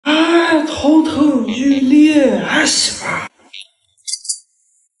头疼欲裂，还行吧。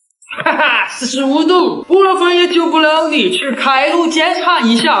哈哈，45度，补了粉也救不了你，去开颅检查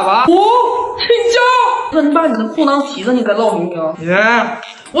一下吧。我请假。那你把你的裤裆提着，你再唠明啊。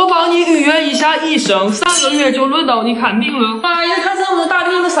我帮你预约一下医生，3个月就轮到你看病了。妈呀，看这么大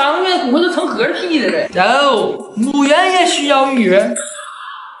病的3个月，骨头都成盒屁了嘞。走，墓园也需要预约。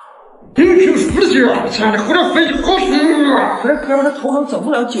听说的家，家里喝点肥就好使。这哥们他头上整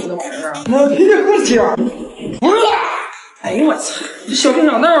不了酒的玩意儿。那天天喝家，不是啦。哎呦我操！这小病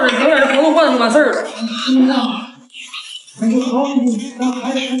长道的，整点这黄豆罐就完事儿了。天哪！那就好使点，但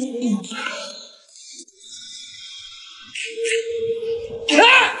还是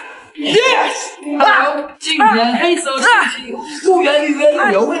Yes！ 好，今天黑色星期五，墓园预约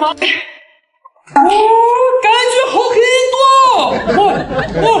有吗？感觉好很多。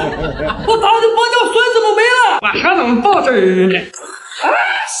我打的玻尿酸怎么没了？晚上怎么抱这儿呢？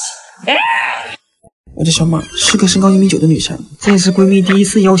我这小马是个身高1米9的女生，这也是闺蜜第一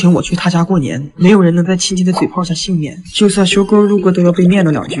次邀请我去她家过年。没有人能在亲戚的嘴炮下幸免，就算修沟路过都要被念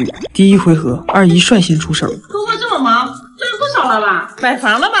叨2句。第一回合，二姨率先出手。工作这么忙，挣不少了吧？买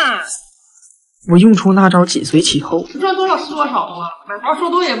房了吧？我用出那招紧随其后。赚多少是多少嘛，买房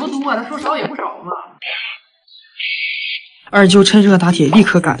说多也不多，他说少也不少嘛。二舅趁热打铁，立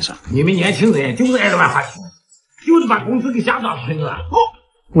刻赶上。你们年轻人就是爱乱花钱，就是把工资给家长存了。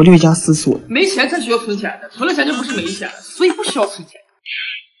我略加思索，没钱才需要存钱的，存了钱就不是没钱了，所以不需要存钱。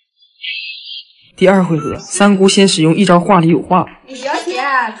第二回合，三姑先使用一招话里有话。你表姐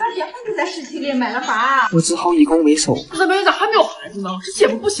刚结婚就在市区里买了房，我只好以攻为守。这边咋还没有孩子呢？这姐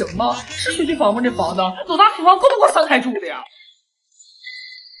夫不行吗？是学区房吗？这房子多大平方够不够3台住的呀？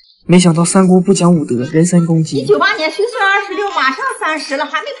没想到三姑不讲武德，人身攻击。你98年虚岁26，马上30了，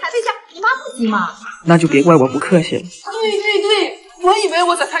还没谈对象，你妈不急吗？那就别怪我不客气了。对。我以为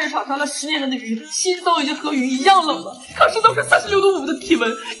我在菜市场上了10年的鱼，心都已经和鱼一样冷了。可是都是36度5的体温，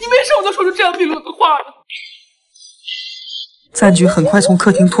你为什么能说出这样冰冷的话呢？战局很快从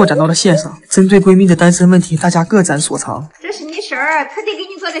客厅拓展到了线上，针对闺蜜的单身问题，大家各展所长。这是你婶儿，特地给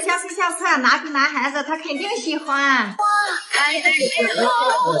你做的香脆香菜，拿给男孩子，他肯定喜欢。哇，爱的时候。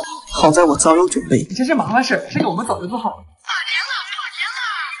好在我早有准备。你这是麻烦事儿，这个我们早就做好了。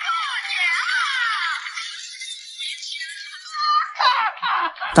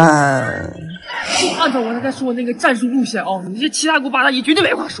但按照我刚才说那个战术路线你这七大姑八大姨绝对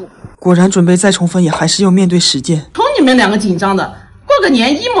没话说。果然准备再重分，也还是要面对实践。瞅你们2个紧张的，过个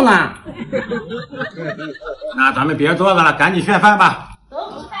年emo了。那咱们别坐着了，赶紧炫饭吧。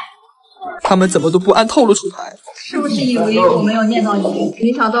他们怎么都不按套路出牌？是不是以为我没有念叨你，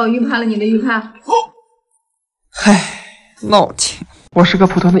没想到预判了你的预判？唉，闹挺。我是个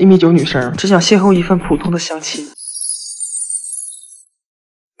普通的1米9女生，只想邂逅一份普通的相亲。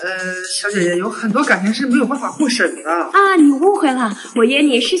小姐姐，有很多感情是没有办法过审的啊！你误会了，我约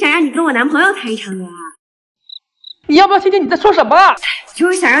你是想让你跟我男朋友谈一场恋爱。你要不要听听你在说什么？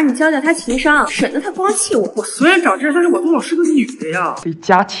就是想让你教教他情商，省得他光气我。我虽然长这样，但是我多少是个女的呀，得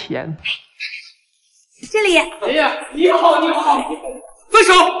加钱。这里。哎呀，你好。分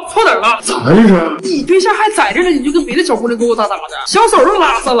手，错哪儿了？咋了这是？你对象还在这呢，你就跟别的小姑娘勾勾搭搭的，小手都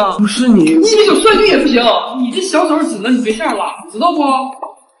拉撒了。不是你1米9帅女也不行，你这小手指了你对象了，知道不？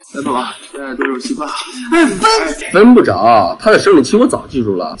来吧，现在多少期吧？分不着，他的生理期我早记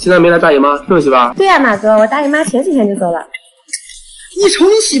住了。现在没来大姨妈，是不是吧？对呀，马哥，我大姨妈前几天就走了。你瞅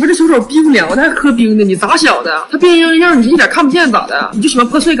你媳妇这小手冰凉，她还喝冰的，你咋想的？她冰冰样，你一点看不见咋的？你就喜欢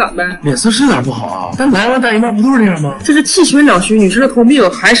破碎感呗？脸色是有点不好啊，但男人大姨妈不都是这样吗？这是气虚两虚，女生的通病，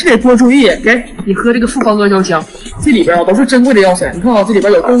还是得多注意。给你喝这个复方阿胶浆，这里边都是珍贵的药材。你看这里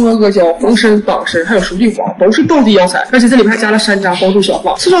边有东阿阿胶、红参、党参，还有熟地黄，都是道地药材，而且这里边还加了山楂，帮助消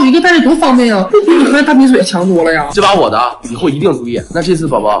化。吃少一个带着多方便啊，这比你喝大米水强多了呀。这把我的，以后一定注意。那这次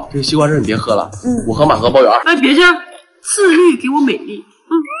宝宝，这个西瓜汁你别喝了，我和马哥包圆。哎，别去，自律给我美丽。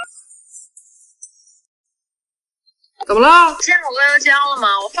怎么了？见我阿胶了吗？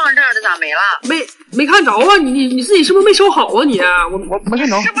我放这儿的咋没了？没看着啊！你自己是不是没收好啊你？我没看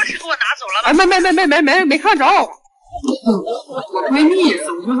着。是不是给我拿走了？哎，没看着。我闺蜜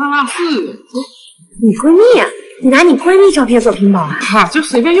怎么就上拉四？你闺蜜啊？你拿你闺蜜照片做屏保啊？哈，就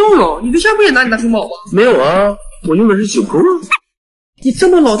随便用用。你对象不也拿你当屏保吗？没有啊，我用的是9勾啊。你这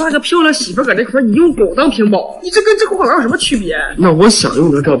么老大个漂亮媳妇搁这块，你用狗当屏保，你这跟这广告有什么区别？那我想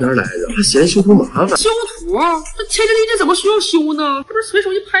用这照片来着，还嫌修图麻烦。修图？这天地这怎么需要修呢？这不是随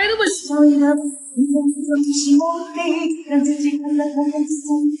手一拍的问题。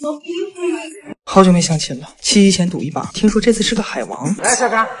好久没相亲了，7亿钱赌一把，听说这次是个海王。来，小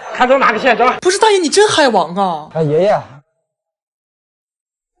张，看中哪个线走？不是大爷，你真海王啊！爷爷。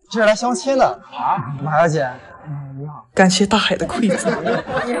这是来相亲的啊，马小姐。你好。感谢大海的馈赠。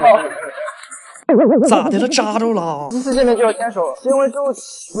你好。咋的了？扎着了？第一次见面就要牵手，行为之后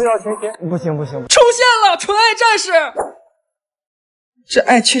不要亲亲。不行不行。出现了，纯爱战士。这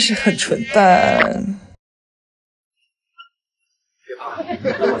爱确实很纯，但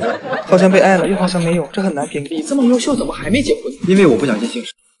好像被爱了，又好像没有，这很难屏蔽。这么优秀，怎么还没结婚？因为我不想进姓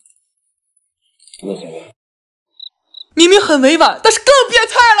氏。明明很委婉，但是更变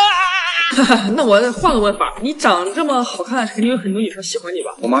态了。那我换个问法，你长这么好看，肯定有很多女生喜欢你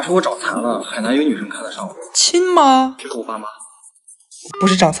吧？我妈说我长残了，很难有女生看得上我。亲吗？这是我爸妈。不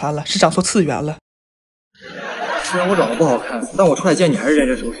是长残了，是长错次元了。虽然我长得不好看，但我出来见你还是认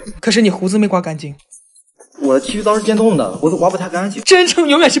真收拾。可是你胡子没刮干净。我的剃须刀是电动的，胡子刮不太干净。真诚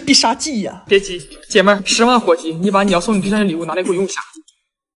永远是必杀技呀！别急，姐妹儿，10万伙计，你把你要送你对象的礼物拿来给我用一下。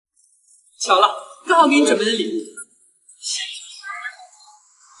巧了，刚好给你准备的礼物。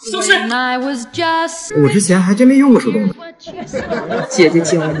是不是？我之前还真没用过手动的。姐姐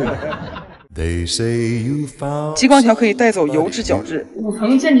教你。激光条可以带走油脂角质。5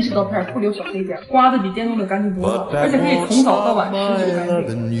层健体石刀片，不留小黑点，刮的比电动的干净多了，而且可以从早到晚持续干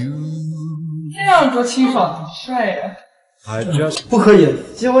净。这样多清爽帅呀！不可以，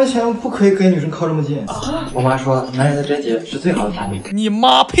结婚前不可以跟女生靠这么近。我妈说，男人的贞洁是最好的产品。你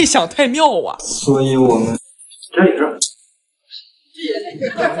妈配享太妙啊！所以我们这里是。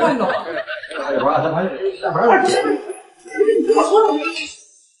太快了！不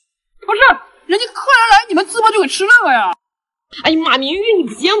是，人家客人来，你们自播就给吃这个呀？哎呀妈，明玉你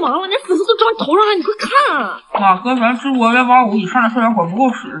别忙了，人家粉丝都长你头上了，你快看啊！马和咱直播185以上的社交火不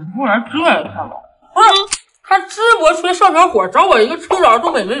够使，不然这也看吧。不是，他直播吹少小伙，找我一个臭老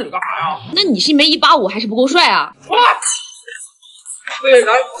东北美女干啥呀？那你是没185还是不够帅啊？为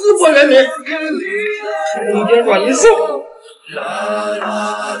咱直播人民一点转一送。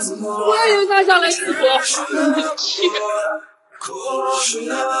欢迎大家来直播。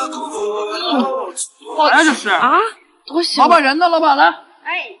好呀，这是啊，多香！老板人呢？老板来。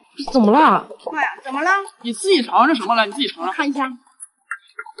哎，怎么了？妈呀，怎么了？你自己尝尝什么来？你自己尝尝。看一下。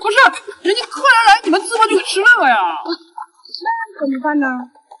不是，人家客人来，你们自播就给吃这个呀？那怎么办呢？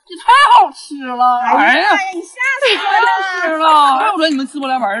这太好吃了！哎呀，你吓死吃了！怪不得你们直播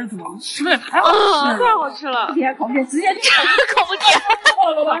来玩儿，怎么吃的也太好吃了，太好吃了！别口别直接吃，口不甜。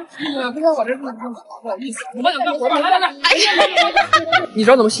老板，不是我这不好意思，我们想干活吧？来来来，你知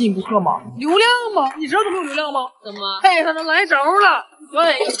道怎么吸引顾客吗？流量吗？你知道怎么有流量吗？怎么？配上的来轴了，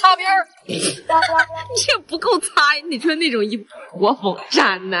对，擦边儿。你也不够擦，你得穿那种衣服，国风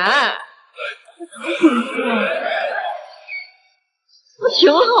斩男。不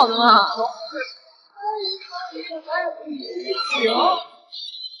挺好的吗？行。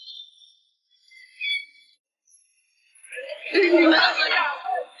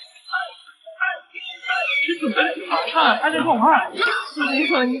看，还得好看。所以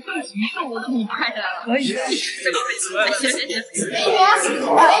说你更急，我给你拍下来了。可以。行。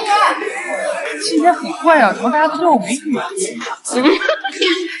今天很快啊，怎么大家都叫我美女？小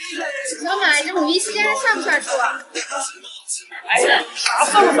马，这5一期间算不算数啊？哎呀，啥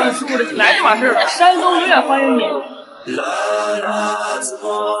算不算数的？你来就完事儿了。山东永远欢迎你。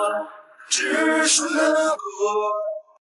只是那个